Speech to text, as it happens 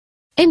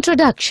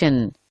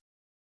Introduction.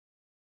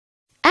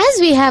 As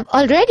we have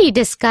already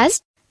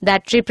discussed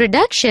that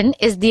reproduction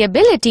is the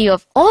ability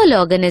of all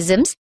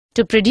organisms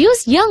to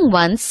produce young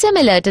ones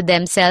similar to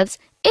themselves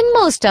in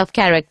most of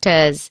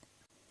characters.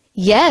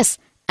 Yes,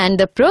 and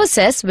the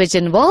process which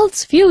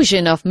involves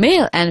fusion of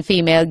male and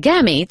female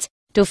gametes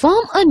to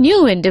form a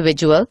new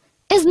individual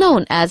is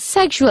known as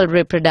sexual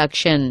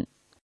reproduction.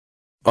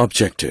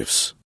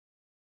 Objectives.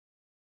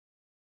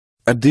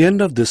 At the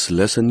end of this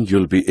lesson,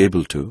 you'll be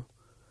able to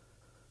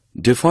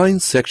define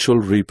sexual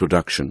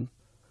reproduction,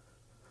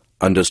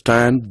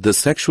 understand the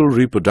sexual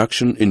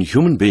reproduction in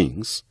human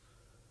beings,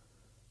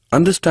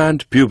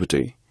 understand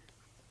puberty,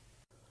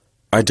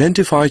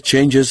 identify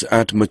changes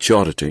at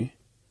maturity,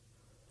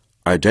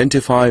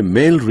 identify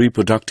male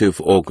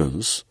reproductive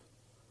organs,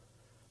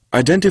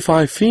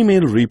 identify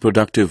female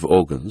reproductive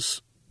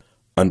organs,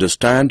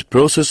 understand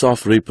process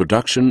of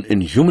reproduction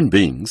in human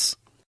beings,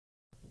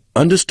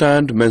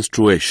 understand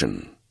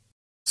menstruation,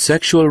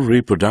 sexual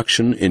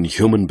reproduction in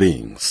human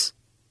beings.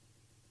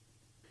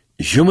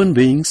 Human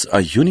beings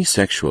are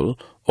unisexual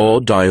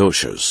or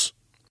dioecious.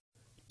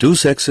 Two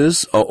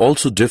sexes are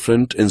also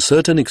different in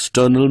certain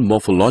external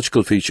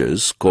morphological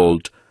features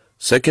called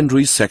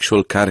secondary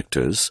sexual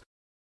characters,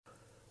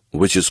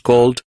 which is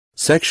called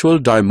sexual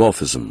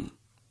dimorphism.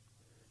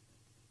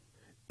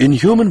 In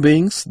human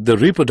beings, the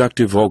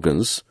reproductive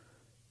organs,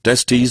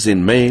 testes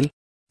in male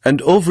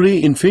and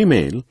ovary in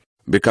female,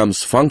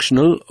 becomes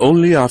functional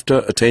only after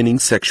attaining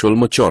sexual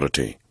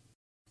maturity,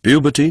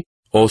 puberty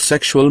or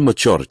sexual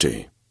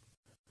maturity.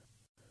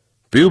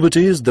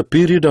 Puberty is the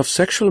period of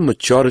sexual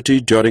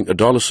maturity during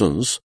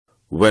adolescence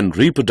when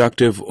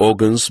reproductive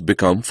organs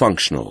become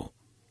functional.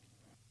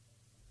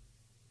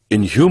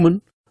 In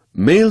human,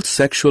 male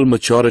sexual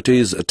maturity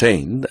is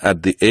attained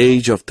at the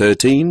age of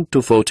 13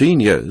 to 14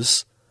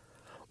 years,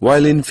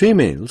 while in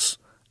females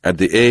at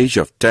the age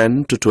of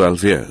 10 to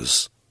 12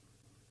 years.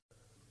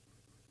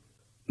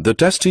 The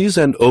testes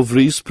and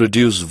ovaries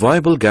produce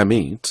viable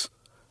gametes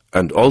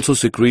and also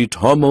secrete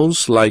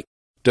hormones like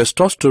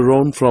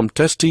testosterone from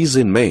testes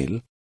in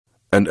male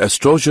and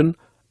estrogen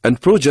and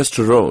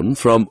progesterone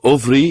from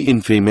ovary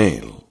in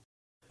female.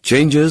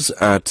 Changes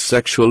at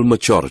sexual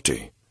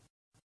maturity.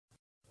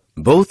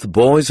 Both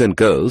boys and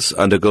girls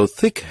undergo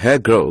thick hair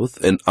growth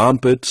in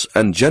armpits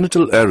and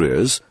genital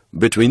areas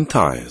between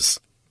thighs.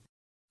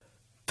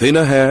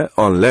 Thinner hair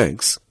on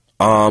legs,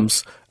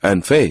 arms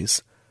and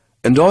face,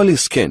 and oily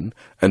skin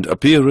and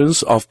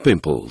appearance of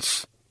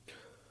pimples.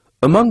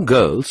 Among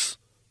girls,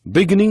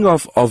 beginning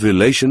of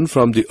ovulation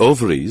from the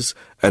ovaries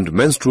and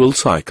menstrual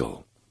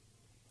cycle.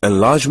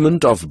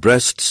 Enlargement of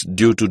breasts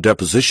due to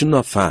deposition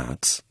of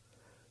fats,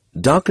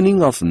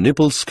 darkening of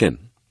nipple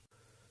skin,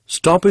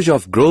 stoppage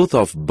of growth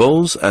of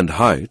bones and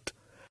height,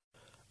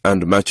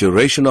 and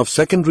maturation of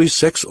secondary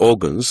sex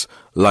organs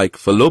like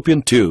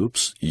fallopian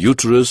tubes,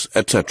 uterus,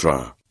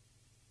 etc.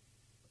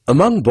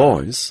 Among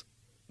boys,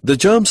 the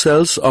germ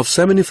cells of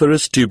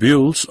seminiferous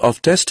tubules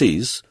of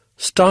testes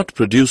start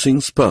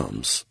producing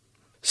sperms.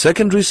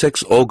 Secondary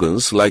sex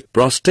organs like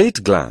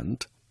prostate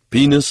gland,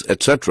 penis,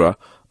 etc.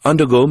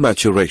 undergo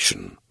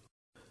maturation.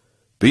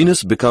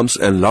 Penis becomes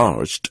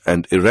enlarged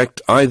and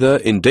erect either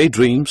in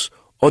daydreams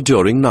or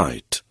during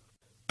night.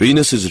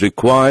 Penis is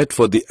required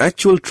for the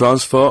actual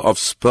transfer of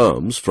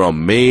sperms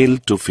from male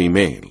to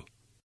female.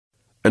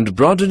 And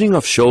broadening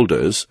of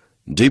shoulders,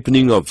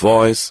 deepening of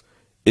voice,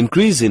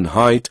 increase in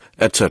height,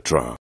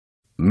 etc.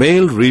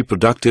 Male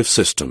reproductive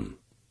system.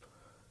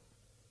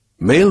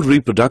 Male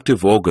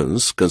reproductive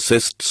organs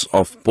consists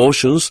of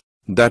portions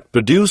that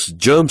produce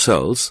germ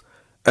cells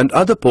and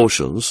other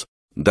portions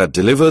that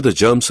deliver the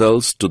germ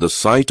cells to the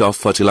site of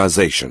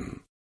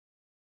fertilization.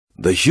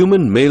 The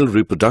human male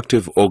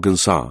reproductive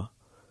organs are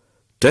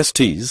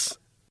testes,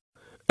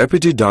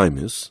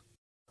 epididymis,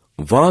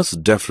 vas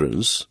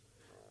deferens,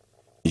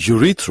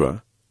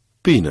 urethra,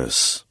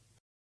 penis.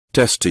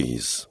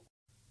 Testes.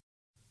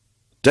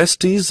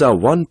 Testes are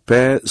one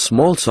pair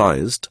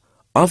small-sized,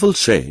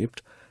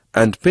 oval-shaped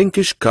and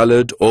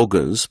pinkish-colored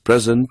organs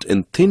present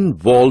in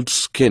thin-walled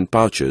skin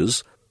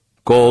pouches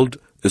called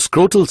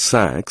scrotal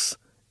sacs,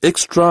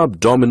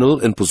 extra-abdominal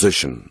in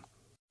position.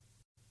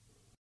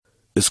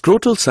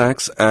 Scrotal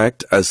sacs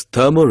act as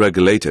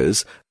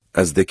thermoregulators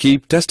as they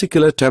keep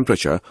testicular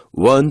temperature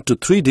 1 to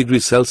 3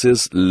 degrees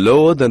Celsius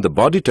lower than the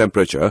body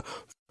temperature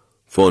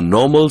for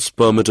normal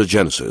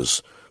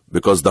spermatogenesis,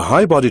 because the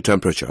high body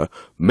temperature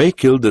may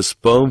kill the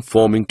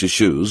sperm-forming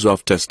tissues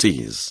of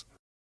testes.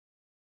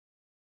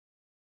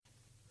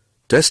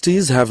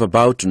 Testes have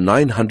about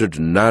 900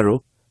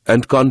 narrow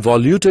and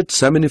convoluted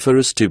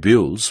seminiferous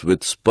tubules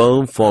with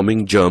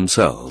sperm-forming germ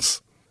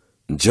cells.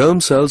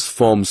 Germ cells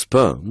form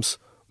sperms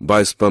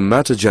by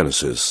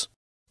spermatogenesis.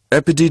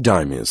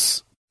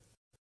 Epididymis.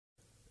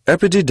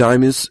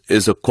 Epididymis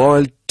is a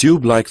coiled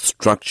tube-like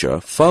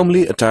structure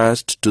firmly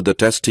attached to the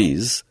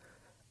testes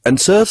and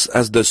serves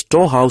as the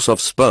storehouse of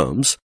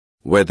sperms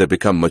where they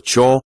become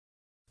mature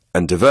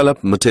and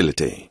develop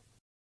motility.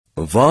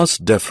 Vas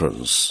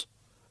deferens.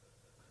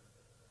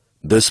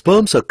 The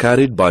sperms are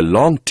carried by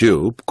long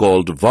tube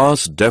called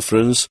vas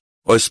deferens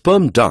or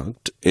sperm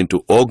duct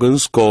into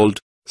organs called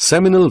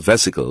seminal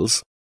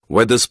vesicles,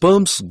 where the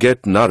sperms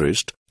get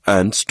nourished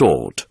and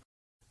stored.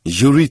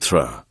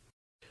 Urethra.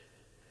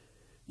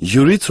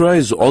 Urethra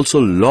is also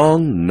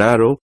long,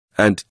 narrow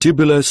and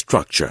tubular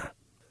structure.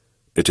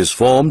 It is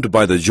formed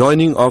by the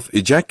joining of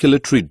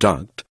ejaculatory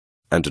duct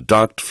and a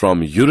duct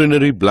from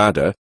urinary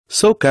bladder,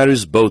 so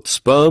carries both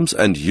sperms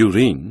and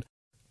urine,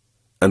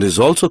 and is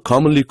also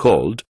commonly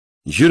called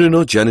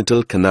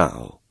urinogenital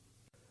canal.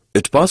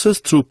 It passes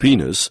through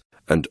penis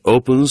and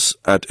opens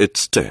at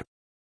its tip.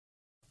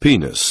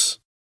 Penis.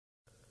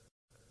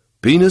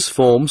 Penis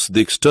forms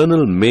the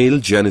external male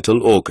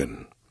genital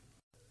organ.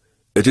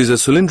 It is a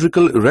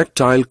cylindrical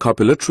erectile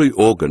copulatory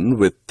organ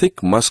with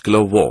thick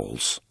muscular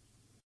walls.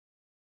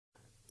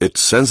 Its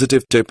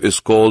sensitive tip is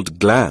called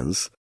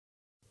glans,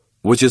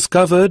 which is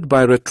covered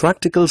by a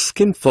retractable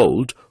skin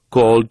fold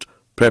called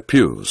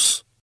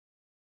prepuce.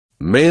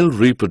 Male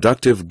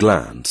reproductive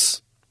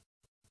glands.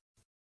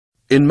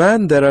 In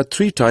man there are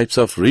three types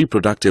of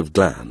reproductive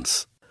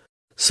glands: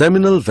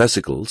 seminal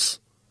vesicles,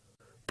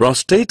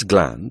 prostate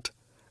gland,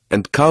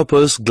 and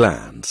Cowper's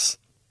glands.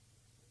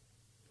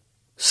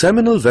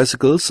 Seminal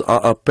vesicles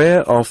are a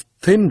pair of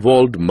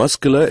thin-walled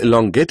muscular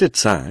elongated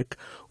sac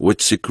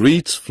which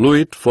secretes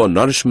fluid for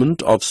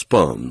nourishment of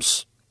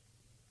sperms.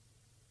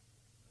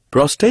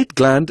 Prostate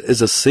gland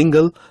is a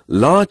single,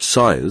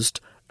 large-sized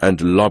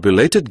and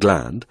lobulated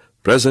gland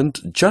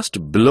present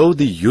just below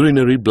the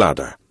urinary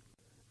bladder.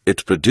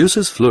 It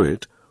produces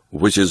fluid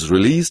which is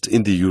released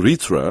in the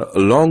urethra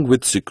along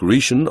with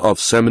secretion of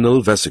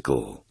seminal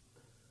vesicle.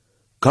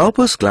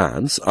 Cowper's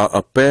glands are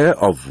a pair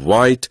of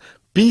white,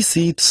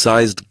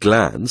 pea-seed-sized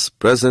glands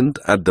present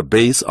at the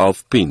base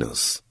of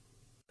penis.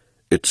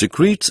 It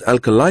secretes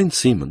alkaline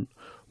semen,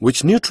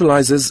 which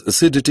neutralizes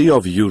acidity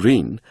of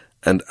urine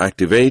and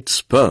activates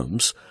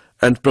sperms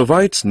and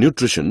provides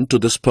nutrition to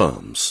the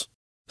sperms.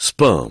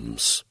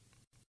 Sperms.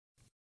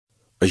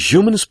 A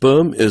human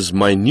sperm is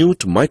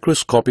minute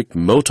microscopic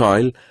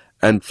motile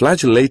and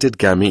flagellated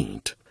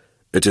gamete.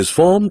 It is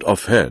formed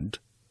of head,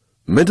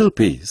 middle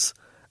piece,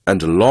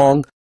 and a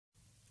long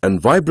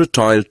and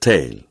vibratile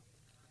tail.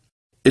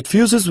 It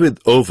fuses with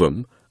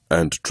ovum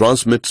and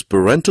transmits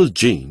parental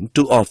gene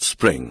to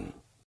offspring.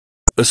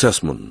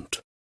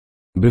 Assessment.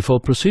 Before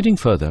proceeding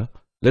further,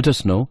 let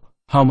us know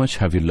how much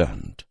have you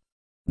learned.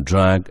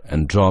 Drag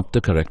and drop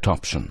the correct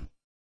option.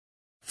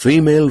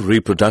 Female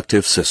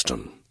reproductive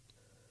system.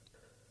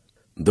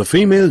 The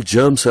female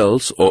germ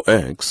cells or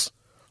eggs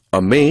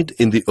are made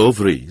in the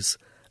ovaries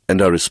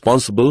and are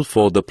responsible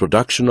for the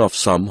production of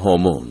some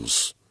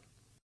hormones.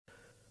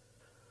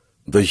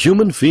 The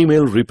human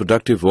female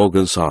reproductive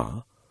organs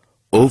are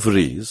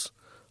ovaries,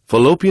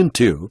 fallopian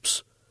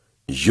tubes,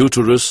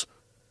 uterus,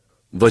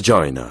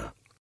 vagina.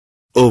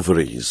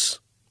 Ovaries.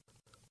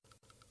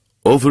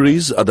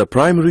 Ovaries are the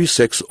primary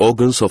sex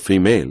organs of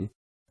female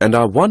and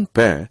are one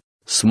pair,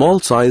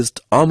 small-sized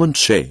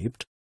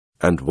almond-shaped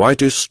and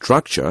whitish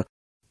structure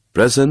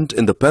present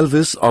in the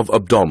pelvis of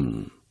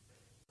abdomen.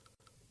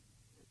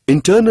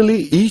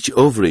 Internally, each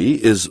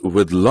ovary is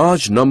with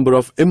large number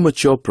of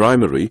immature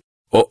primary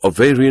or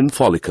ovarian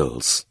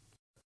follicles.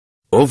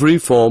 Ovary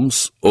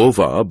forms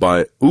ova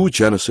by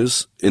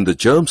oogenesis in the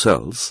germ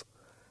cells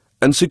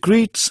and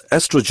secretes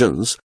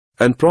estrogens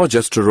and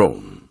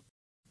progesterone.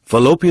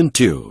 Fallopian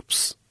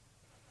tubes.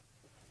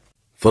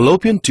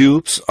 Fallopian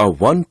tubes are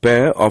one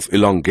pair of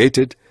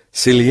elongated,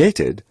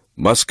 ciliated,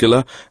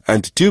 muscular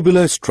and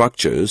tubular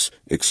structures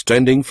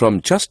extending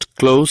from just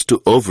close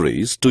to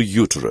ovaries to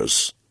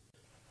uterus.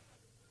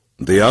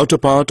 The outer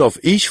part of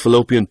each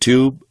fallopian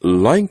tube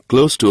lying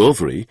close to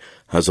ovary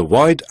has a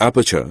wide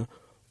aperture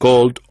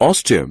called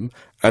ostium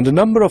and a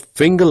number of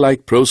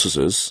finger-like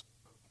processes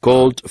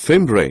called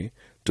fimbriae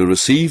to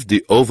receive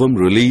the ovum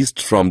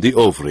released from the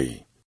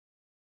ovary.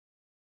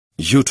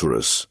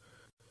 Uterus.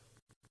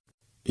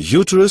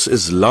 Uterus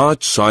is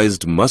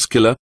large-sized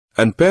muscular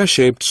and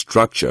pear-shaped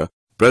structure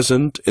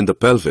present in the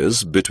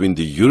pelvis between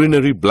the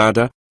urinary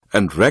bladder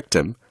and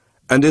rectum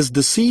and is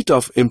the seat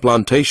of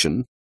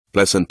implantation,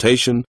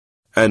 placentation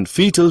and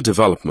fetal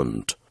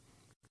development.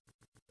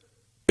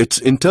 Its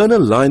internal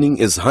lining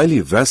is highly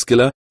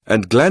vascular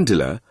and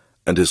glandular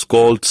and is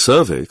called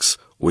cervix,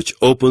 which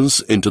opens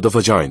into the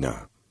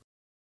vagina.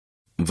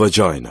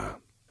 Vagina.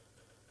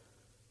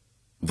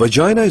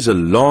 Vagina is a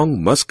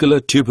long muscular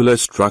tubular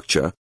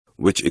structure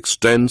which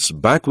extends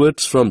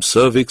backwards from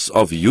cervix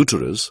of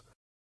uterus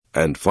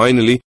and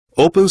finally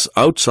opens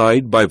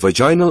outside by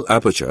vaginal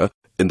aperture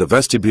in the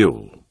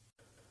vestibule.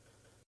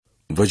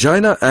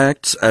 Vagina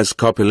acts as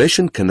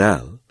copulation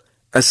canal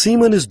as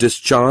semen is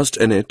discharged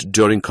in it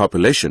during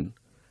copulation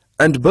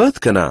and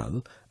birth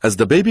canal as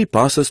the baby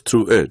passes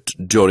through it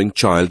during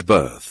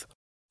childbirth.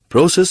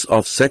 Process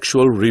of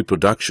sexual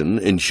reproduction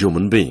in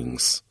human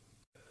beings.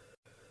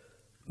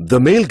 The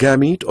male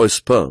gamete or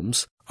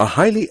sperms are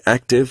highly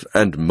active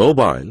and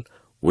mobile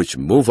which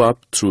move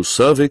up through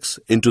cervix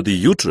into the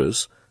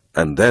uterus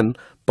and then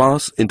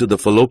pass into the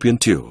fallopian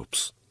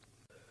tubes.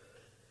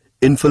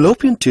 In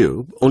fallopian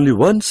tube, only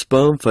one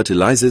sperm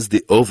fertilizes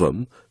the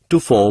ovum to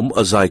form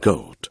a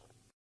zygote.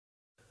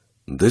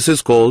 This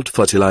is called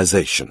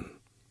fertilization.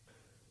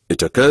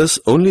 It occurs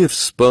only if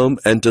sperm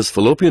enters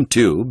fallopian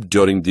tube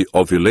during the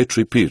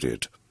ovulatory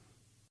period.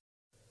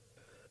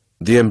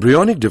 The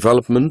embryonic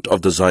development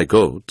of the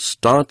zygote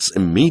starts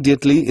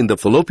immediately in the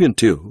fallopian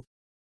tube,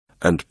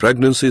 and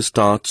pregnancy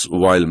starts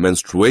while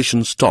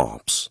menstruation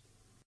stops.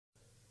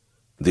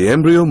 The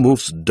embryo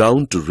moves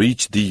down to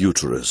reach the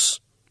uterus.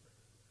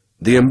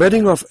 The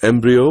embedding of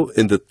embryo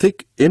in the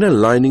thick inner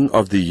lining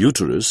of the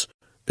uterus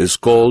is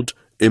called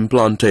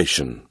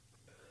implantation.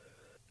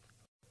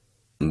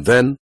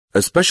 Then,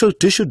 a special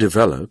tissue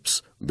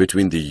develops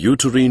between the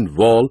uterine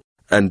wall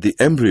and the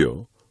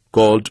embryo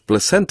called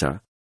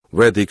placenta,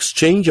 where the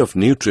exchange of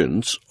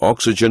nutrients,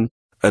 oxygen,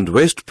 and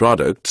waste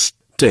products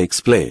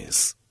takes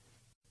place.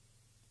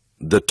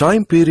 The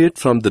time period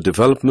from the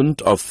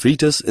development of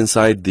fetus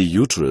inside the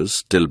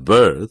uterus till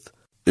birth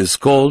is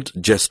called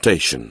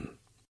gestation.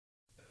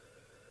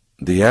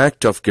 The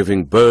act of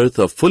giving birth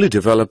of fully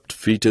developed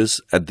fetus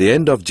at the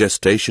end of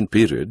gestation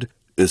period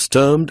is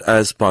termed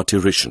as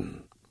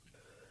parturition.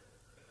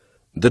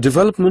 The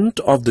development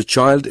of the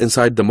child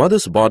inside the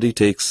mother's body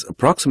takes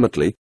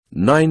approximately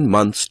 9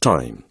 months'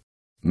 time.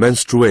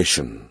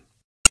 Menstruation.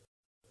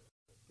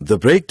 The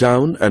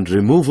breakdown and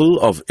removal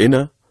of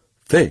inner,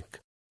 thick,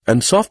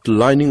 and soft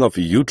lining of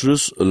a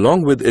uterus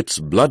along with its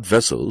blood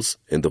vessels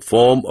in the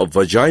form of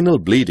vaginal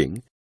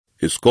bleeding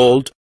is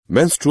called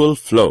menstrual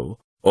flow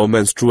or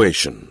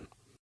menstruation.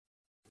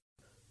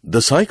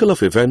 The cycle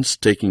of events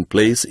taking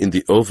place in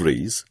the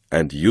ovaries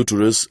and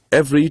uterus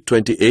every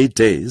 28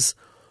 days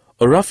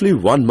or roughly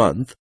 1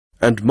 month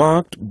and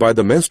marked by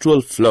the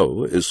menstrual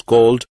flow is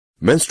called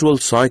menstrual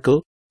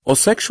cycle or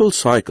sexual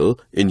cycle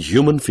in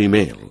human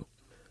female.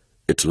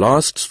 It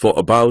lasts for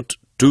about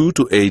 2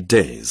 to 8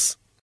 days.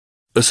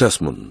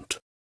 Assessment.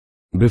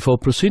 Before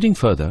proceeding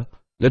further,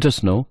 let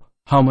us know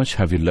how much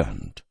have you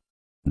learned.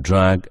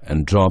 Drag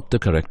and drop the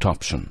correct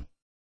option.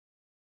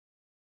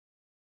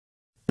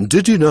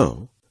 Did you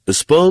know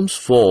sperms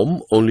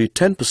form only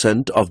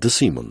 10% of the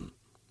semen?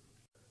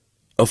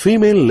 A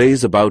female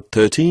lays about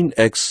 13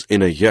 eggs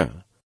in a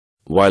year,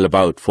 while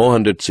about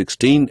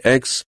 416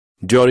 eggs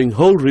during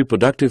whole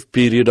reproductive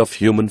period of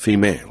human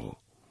female.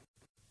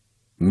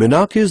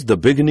 Menarche is the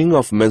beginning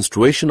of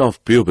menstruation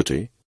of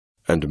puberty,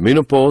 and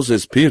menopause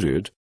is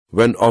period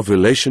when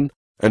ovulation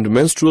and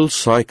menstrual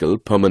cycle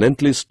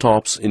permanently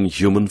stops in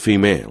human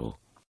female.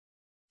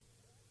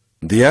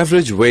 The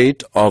average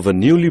weight of a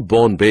newly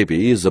born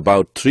baby is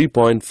about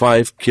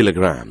 3.5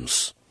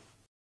 kilograms.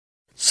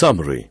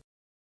 Summary.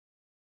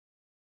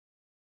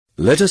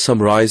 Let us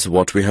summarize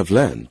what we have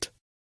learned.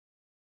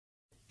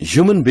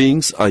 Human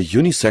beings are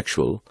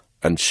unisexual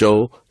and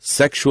show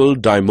sexual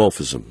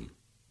dimorphism.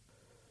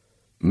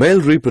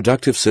 Male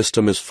reproductive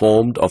system is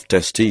formed of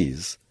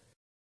testes,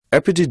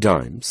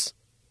 epididymis,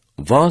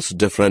 vas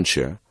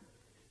deferentia,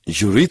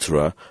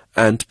 urethra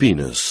and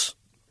penis.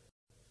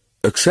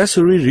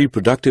 Accessory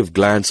reproductive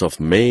glands of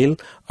male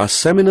are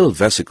seminal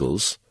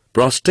vesicles,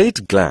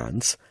 prostate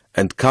glands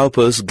and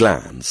Cowper's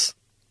glands.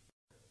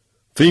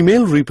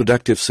 Female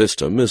reproductive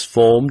system is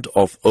formed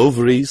of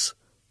ovaries,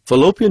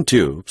 fallopian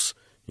tubes,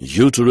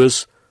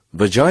 uterus,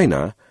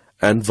 vagina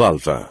and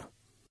vulva.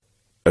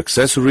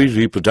 Accessory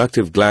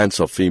reproductive glands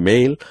of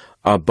female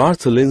are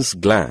Bartholin's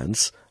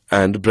glands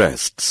and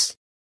breasts.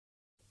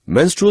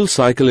 Menstrual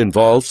cycle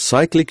involves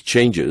cyclic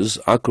changes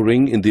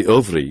occurring in the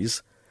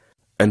ovaries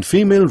and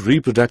female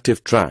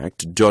reproductive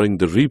tract during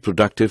the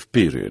reproductive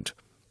period.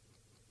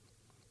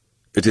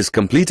 It is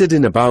completed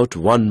in about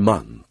 1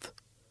 month.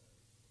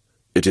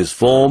 It is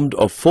formed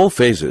of 4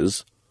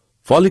 phases: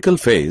 follicle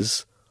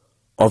phase,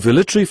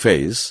 ovulatory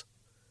phase,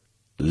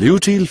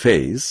 luteal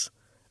phase,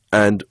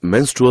 and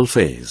menstrual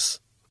phase.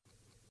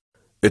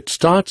 It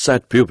starts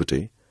at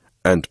puberty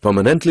and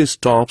permanently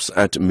stops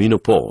at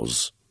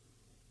menopause.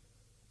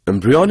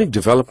 Embryonic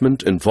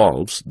development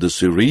involves the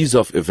series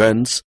of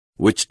events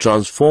which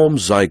transform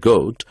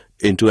zygote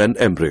into an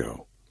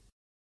embryo.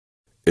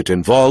 It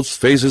involves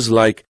phases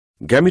like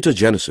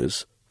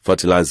gametogenesis,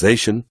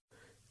 fertilization,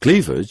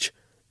 cleavage,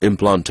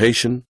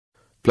 implantation,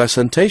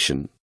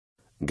 placentation,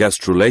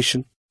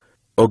 gastrulation,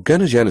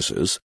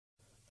 organogenesis,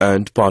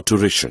 and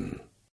parturition.